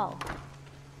in Batal.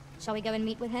 Shall we go and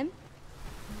meet with him?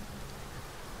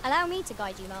 Allow me to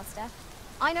guide you, Master.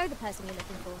 I know the person you're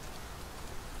looking for.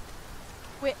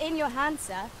 We're in your hands,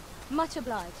 sir. Much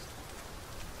obliged.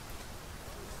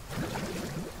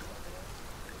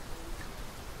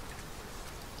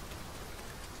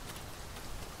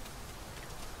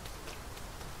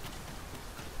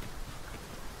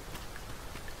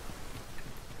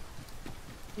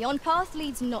 Yon path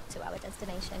leads not to our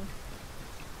destination.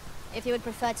 If you would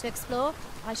prefer to explore,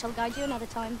 I shall guide you another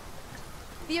time.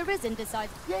 The Arisen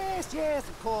decides... Yes,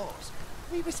 of course.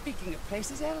 We were speaking of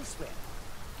places elsewhere.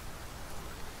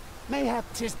 Mayhap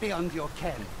 'tis beyond your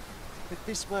ken, but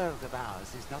this world of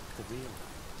ours is not the real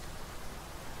one.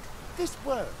 This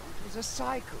world is a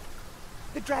cycle.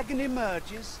 The dragon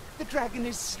emerges, the dragon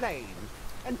is slain,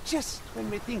 and just when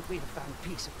we think we have found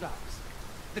peace at last,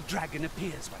 the dragon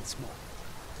appears once more.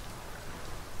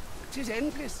 'Tis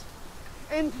endless.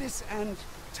 Endless and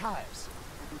tiresome,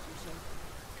 wouldn't you say?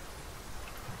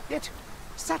 Yet,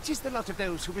 such is the lot of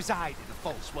those who reside in a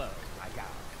false world like ours.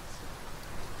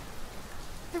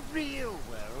 The real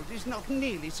world is not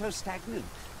nearly so stagnant.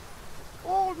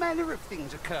 All manner of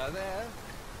things occur there.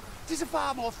 'Tis a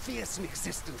far more fearsome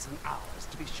existence than ours,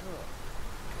 to be sure.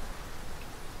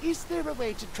 Is there a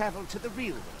way to travel to the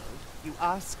real world, you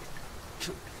ask?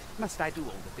 Must I do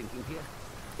all the thinking here?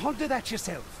 Ponder that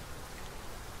yourself.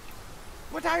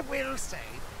 What I will say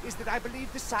is that I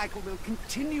believe the cycle will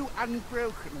continue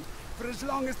unbroken for as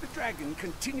long as the dragon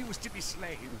continues to be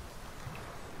slain.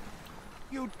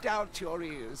 You doubt your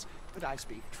ears, but I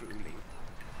speak truly.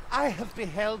 I have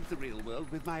beheld the real world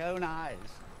with my own eyes.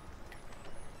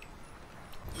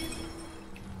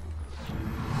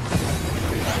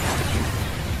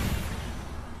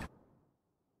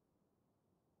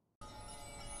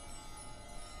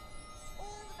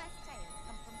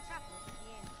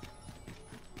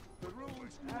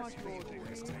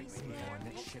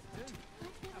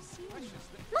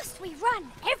 Must we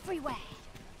run everywhere?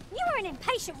 You are an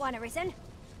impatient one, Arisen.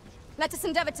 Let us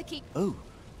endeavor to keep... Oh,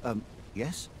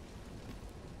 yes?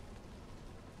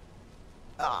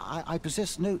 I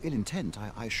possess no ill intent,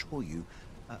 I assure you.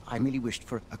 I merely wished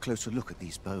for a closer look at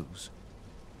these bows.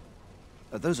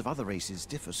 Those of other races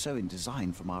differ so in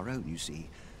design from our own, you see.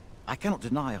 I cannot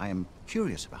deny I am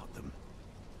curious about them.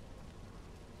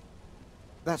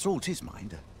 That's all 'tis,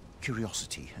 mind.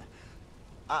 Curiosity.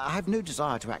 I have no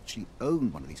desire to actually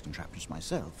own one of these contraptions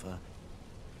myself.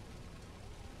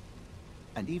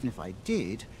 And even if I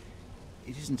did,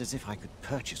 it isn't as if I could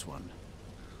purchase one.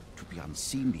 It would be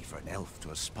unseemly for an elf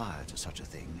to aspire to such a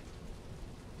thing.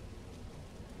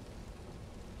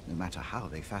 No matter how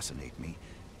they fascinate me,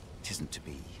 it isn't to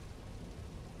be.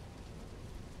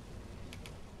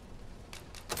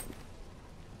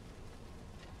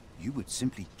 You would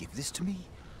simply give this to me?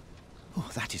 Oh,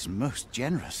 that is most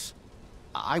generous.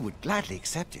 I would gladly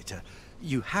accept it.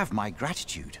 You have my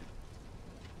gratitude.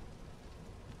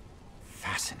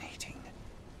 Fascinating.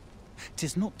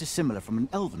 'Tis not dissimilar from an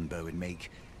elven bow in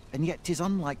make, and yet 'tis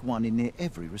unlike one in near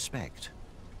every respect.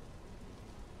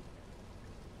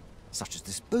 Such as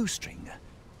this bowstring.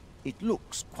 It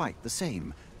looks quite the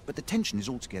same, but the tension is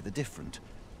altogether different.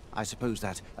 I suppose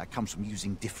that comes from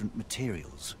using different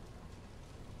materials.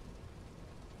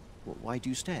 Why do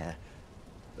you stare?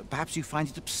 Perhaps you find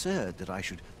it absurd that I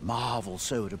should marvel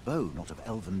so at a bow not of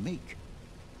elven make.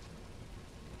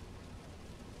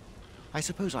 I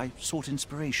suppose I sought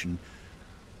inspiration,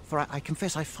 for I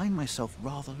confess I find myself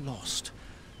rather lost.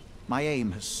 My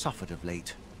aim has suffered of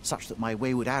late, such that my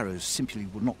wayward arrows simply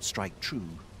will not strike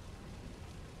true.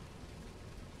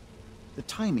 The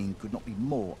timing could not be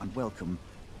more unwelcome,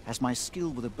 as my skill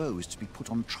with a bow is to be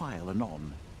put on trial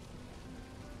anon.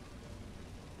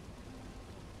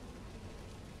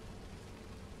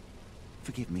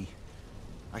 Forgive me.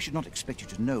 I should not expect you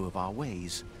to know of our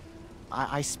ways.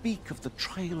 I speak of the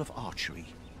trial of archery,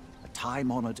 a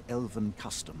time-honored elven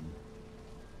custom.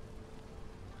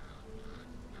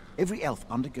 Every elf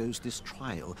undergoes this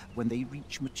trial when they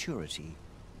reach maturity.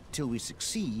 Till we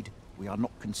succeed, we are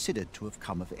not considered to have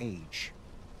come of age.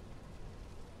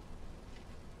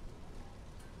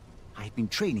 I have been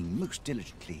training most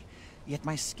diligently, yet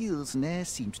my skills ne'er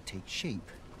seem to take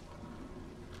shape.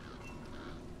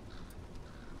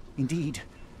 Indeed,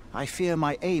 I fear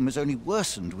my aim has only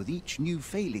worsened with each new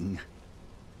failing.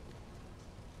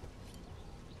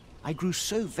 I grew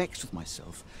so vexed with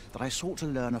myself that I sought to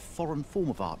learn a foreign form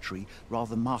of archery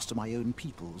rather than master my own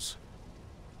people's.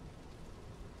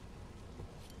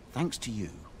 Thanks to you,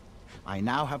 I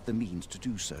now have the means to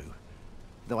do so,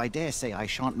 though I dare say I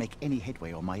shan't make any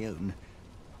headway on my own.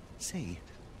 Say,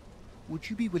 would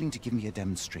you be willing to give me a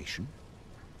demonstration?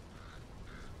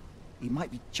 It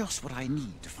might be just what I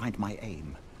need to find my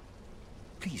aim.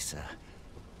 Please, sir.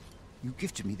 You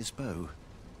gifted me this bow.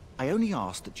 I only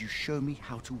ask that you show me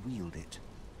how to wield it.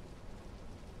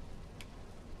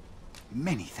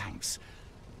 Many thanks.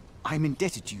 I'm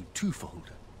indebted to you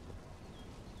twofold.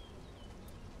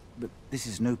 But this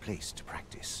is no place to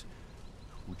practice.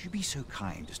 Would you be so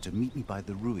kind as to meet me by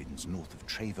the ruins north of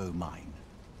Trevo Mine?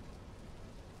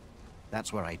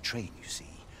 That's where I train, you see.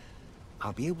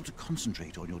 I'll be able to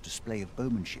concentrate on your display of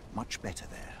bowmanship much better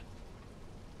there.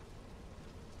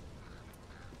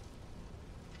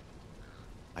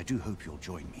 I do hope you'll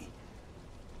join me.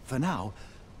 For now,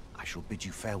 I shall bid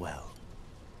you farewell.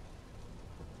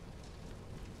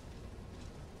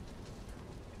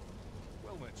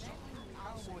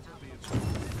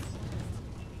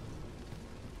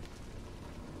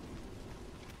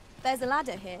 There's a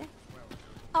ladder here.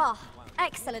 Ah,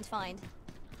 excellent find. Do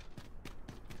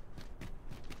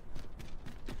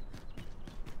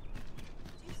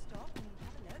stop and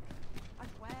have a look.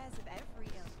 I've wares of every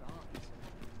ilk.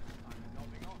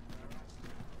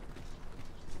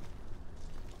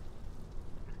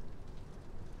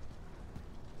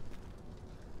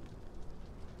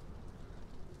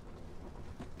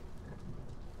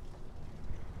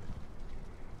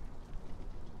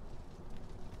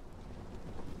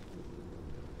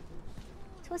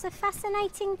 It was a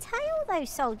fascinating tale those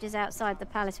soldiers outside the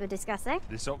palace were discussing.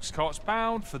 This ox cart's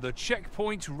bound for the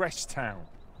checkpoint rest town.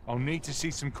 I'll need to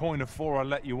see some coin before I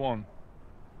let you on.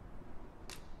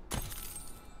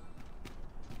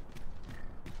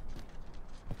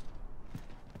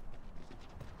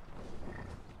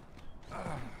 I'm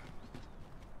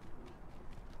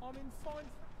in fine.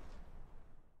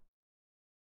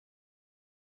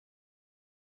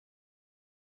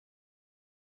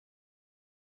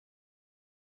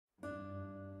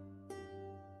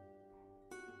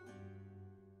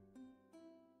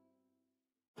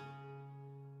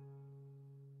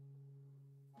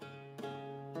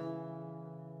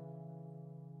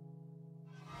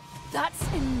 That's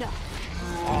enough.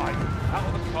 Fine.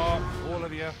 Out of the park, all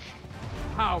of you.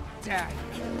 How dare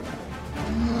you? A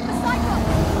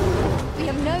Cyclops! We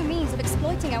have no means of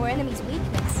exploiting our enemy's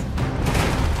weakness.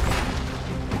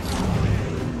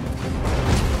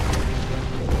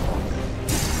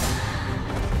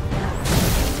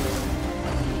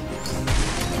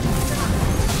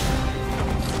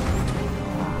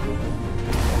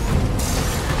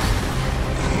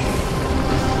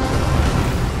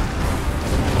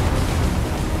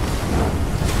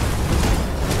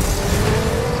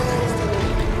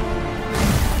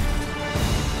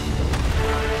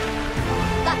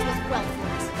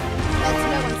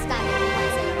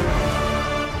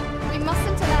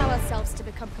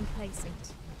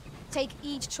 Take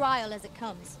each trial as it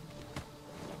comes.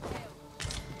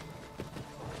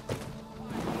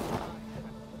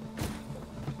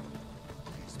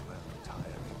 It's well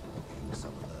tiring being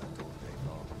some alert all day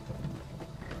long.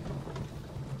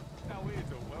 Now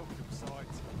here's a welcome sight.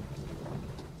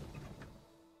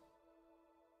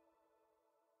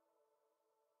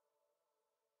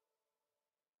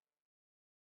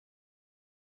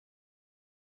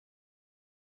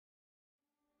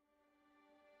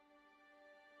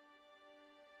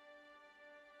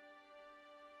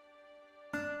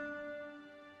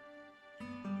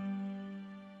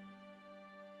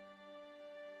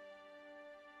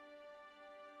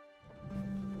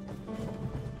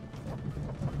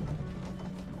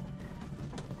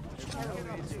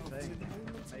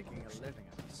 Making a living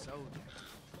as a soldier.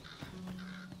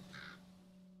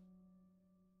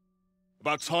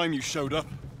 About time you showed up.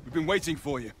 We've been waiting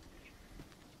for you.